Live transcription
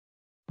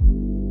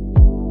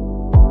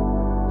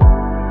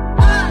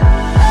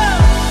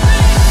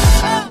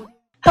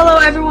Hello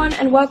everyone,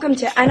 and welcome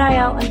to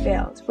NIL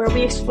Unveiled, where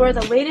we explore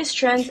the latest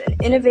trends and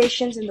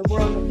innovations in the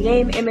world of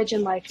name, image,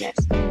 and likeness.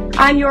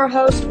 I'm your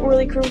host,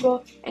 Orly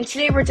Krugel, and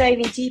today we're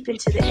diving deep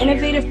into the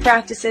innovative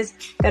practices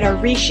that are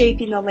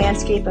reshaping the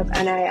landscape of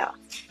NIL.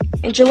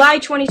 In July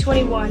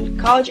 2021,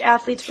 college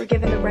athletes were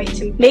given the right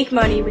to make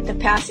money with the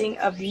passing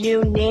of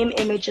new name,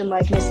 image, and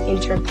likeness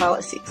intern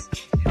policies.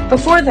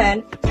 Before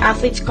then,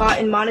 athletes caught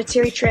in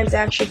monetary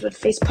transactions would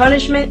face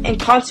punishment and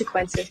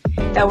consequences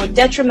that were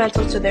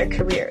detrimental to their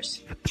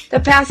careers.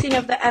 The passing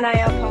of the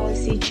NIL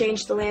policy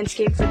changed the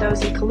landscape for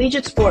those in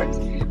collegiate sports,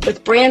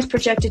 with brands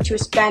projected to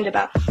spend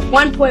about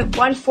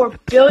 $1.14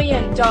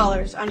 billion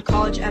on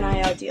college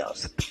NIL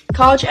deals.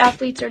 College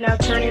athletes are now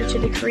turning to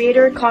the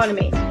creator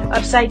economy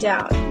upside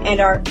down and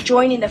are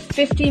joining the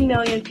 50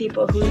 million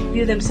people who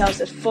view themselves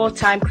as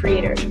full-time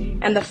creators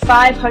and the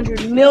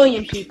 500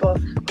 million people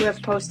who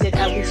have posted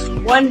at least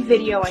one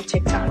video on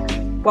TikTok,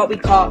 what we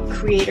call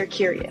creator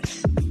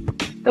curious.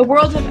 The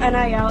world of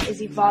NIL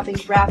is evolving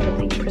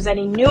rapidly,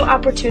 presenting new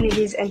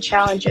opportunities and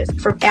challenges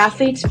for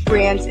athletes,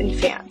 brands, and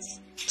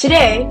fans.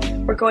 Today,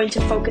 we're going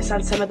to focus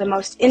on some of the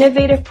most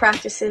innovative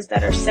practices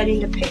that are setting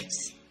the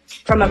pace.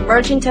 From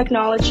emerging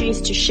technologies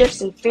to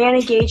shifts in fan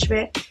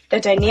engagement, the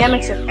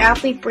dynamics of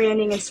athlete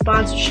branding and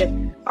sponsorship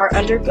are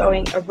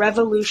undergoing a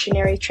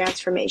revolutionary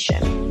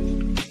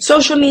transformation.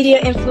 Social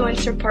media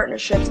influencer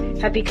partnerships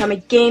have become a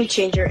game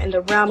changer in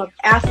the realm of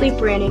athlete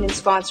branding and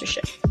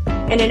sponsorship.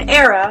 In an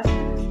era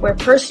where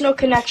personal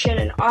connection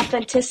and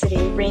authenticity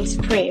reign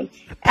supreme,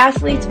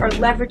 athletes are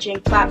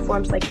leveraging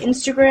platforms like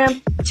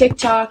Instagram,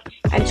 TikTok,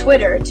 and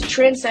Twitter to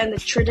transcend the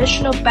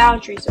traditional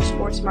boundaries of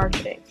sports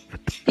marketing.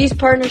 These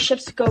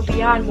partnerships go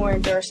beyond more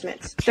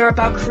endorsements. They're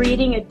about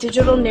creating a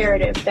digital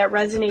narrative that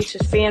resonates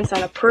with fans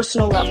on a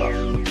personal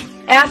level.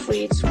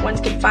 Athletes, once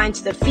confined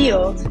to the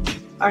field,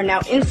 are now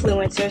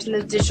influencers in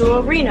the digital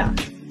arena,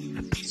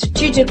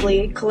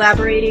 strategically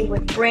collaborating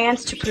with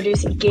brands to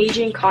produce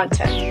engaging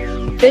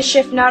content. This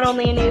shift not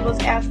only enables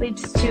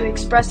athletes to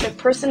express their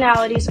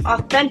personalities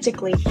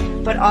authentically,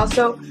 but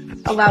also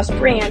allows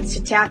brands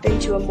to tap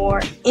into a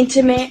more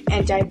intimate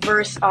and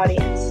diverse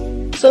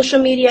audience.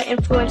 Social media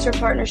influencer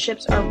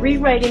partnerships are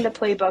rewriting the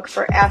playbook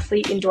for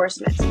athlete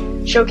endorsements,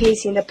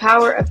 showcasing the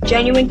power of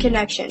genuine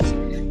connections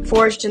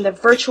forged in the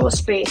virtual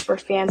space where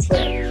fans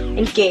live,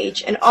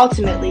 engage, and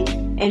ultimately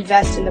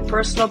invest in the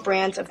personal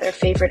brands of their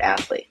favorite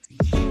athletes.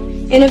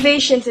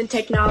 Innovations in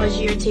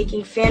technology are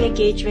taking fan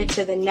engagement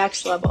to the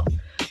next level.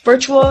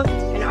 Virtual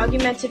and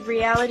augmented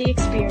reality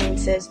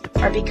experiences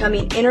are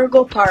becoming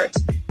integral parts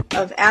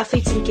of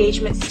athletes'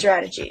 engagement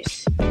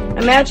strategies.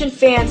 Imagine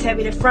fans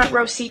having a front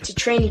row seat to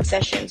training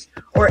sessions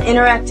or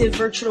interactive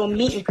virtual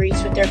meet and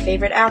greets with their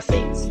favorite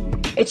athletes.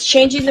 It's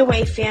changing the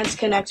way fans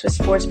connect with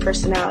sports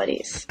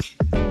personalities.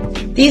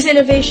 These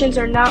innovations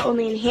are not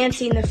only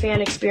enhancing the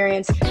fan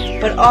experience,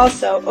 but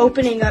also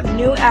opening up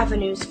new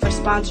avenues for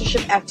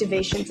sponsorship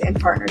activations and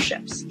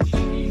partnerships.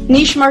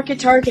 Niche market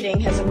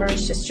targeting has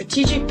emerged as a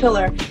strategic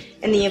pillar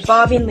in the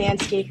evolving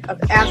landscape of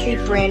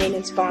athlete branding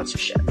and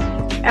sponsorship.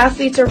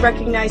 Athletes are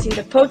recognizing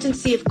the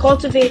potency of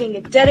cultivating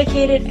a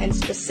dedicated and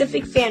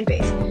specific fan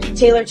base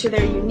tailored to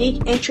their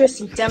unique interests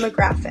and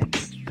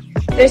demographics.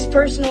 This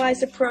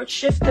personalized approach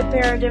shifts the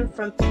paradigm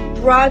from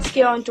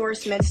broad-scale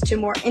endorsements to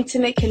more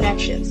intimate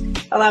connections,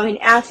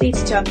 allowing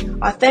athletes to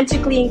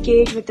authentically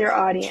engage with their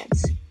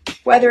audience.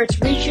 Whether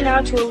it's reaching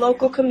out to a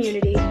local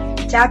community,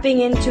 tapping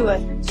into a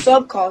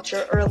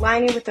subculture, or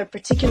aligning with a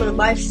particular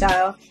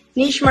lifestyle,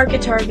 niche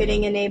market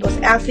targeting enables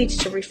athletes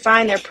to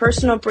refine their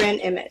personal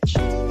brand image.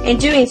 In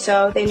doing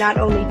so, they not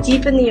only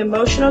deepen the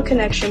emotional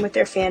connection with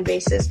their fan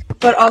bases,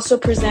 but also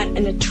present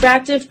an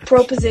attractive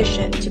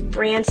proposition to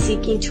brands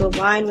seeking to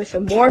align with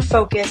a more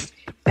focused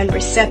and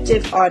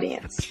receptive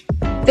audience.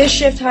 This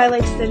shift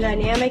highlights the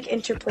dynamic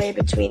interplay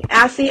between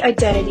athlete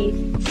identity,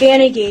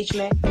 fan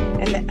engagement,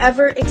 and the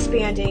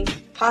ever-expanding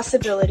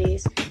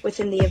possibilities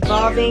within the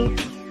evolving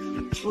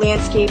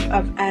landscape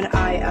of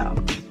NIL.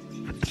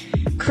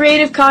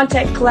 Creative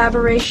content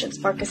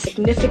collaborations mark a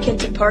significant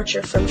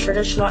departure from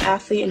traditional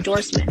athlete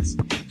endorsements,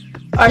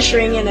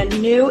 ushering in a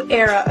new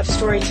era of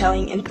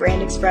storytelling and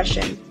brand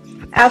expression.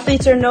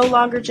 Athletes are no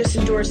longer just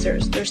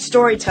endorsers, they're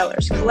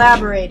storytellers,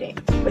 collaborating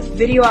with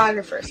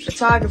videographers,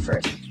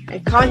 photographers,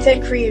 and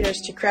content creators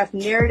to craft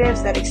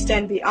narratives that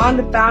extend beyond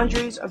the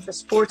boundaries of the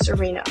sports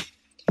arena.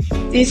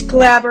 These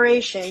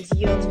collaborations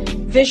yield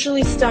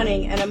visually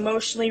stunning and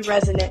emotionally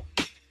resonant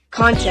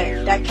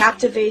content that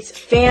captivates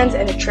fans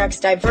and attracts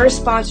diverse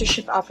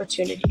sponsorship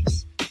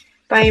opportunities.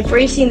 By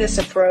embracing this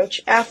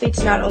approach,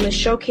 athletes not only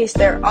showcase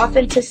their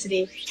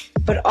authenticity,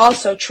 but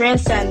also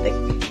transcend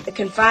the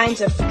confines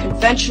of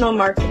conventional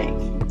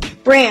marketing.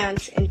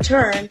 Brands, in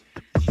turn,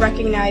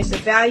 recognize the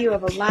value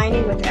of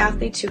aligning with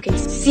athletes who can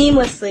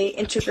seamlessly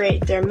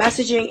integrate their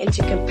messaging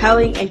into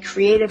compelling and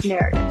creative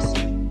narratives.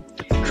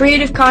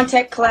 Creative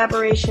content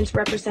collaborations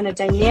represent a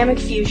dynamic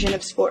fusion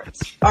of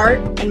sports, art,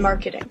 and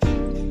marketing,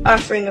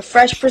 offering a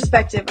fresh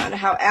perspective on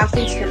how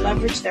athletes can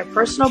leverage their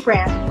personal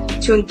brand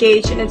to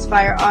engage and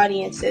inspire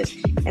audiences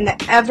in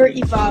the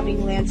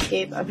ever-evolving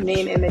landscape of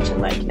name, image,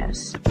 and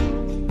likeness.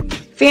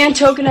 Fan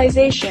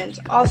tokenization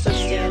also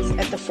stands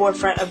at the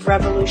forefront of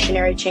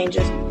revolutionary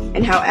changes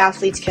in how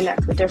athletes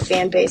connect with their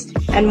fan base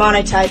and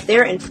monetize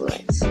their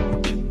influence.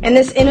 In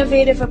this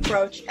innovative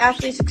approach,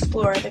 athletes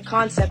explore the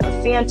concept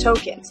of fan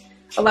tokens,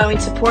 allowing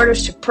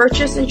supporters to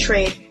purchase and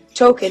trade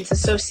tokens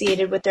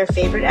associated with their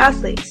favorite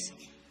athletes.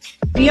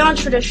 Beyond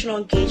traditional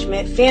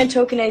engagement, fan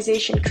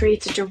tokenization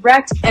creates a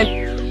direct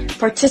and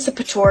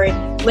participatory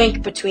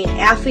link between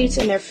athletes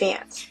and their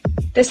fans.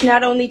 This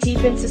not only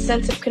deepens the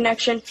sense of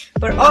connection,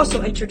 but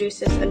also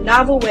introduces a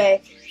novel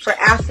way for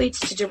athletes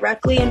to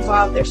directly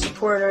involve their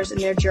supporters in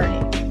their journey.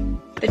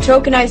 The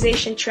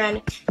tokenization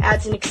trend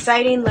adds an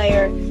exciting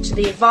layer to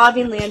the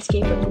evolving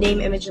landscape of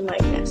name, image, and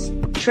likeness,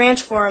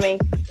 transforming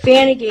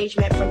fan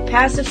engagement from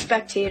passive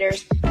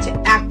spectators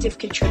to active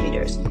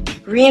contributors,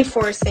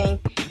 reinforcing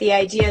the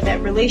idea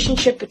that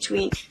relationship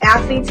between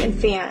athletes and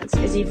fans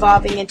is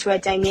evolving into a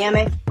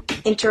dynamic,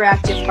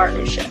 interactive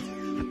partnership.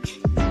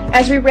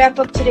 As we wrap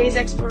up today's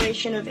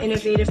exploration of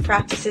innovative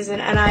practices in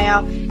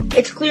NIL,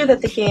 it's clear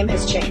that the game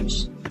has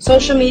changed.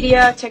 Social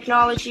media,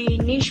 technology,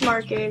 niche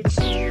markets,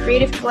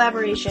 creative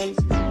collaborations,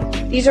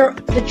 these are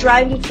the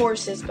driving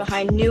forces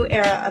behind a new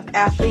era of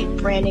athlete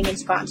branding and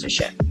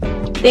sponsorship.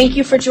 Thank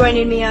you for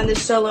joining me on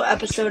this solo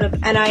episode of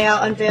NIL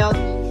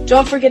Unveiled.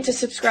 Don't forget to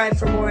subscribe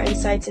for more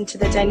insights into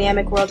the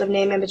dynamic world of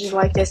name, image, and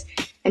likeness.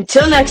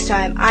 Until next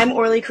time, I'm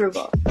Orly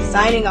Krugel,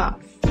 signing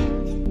off.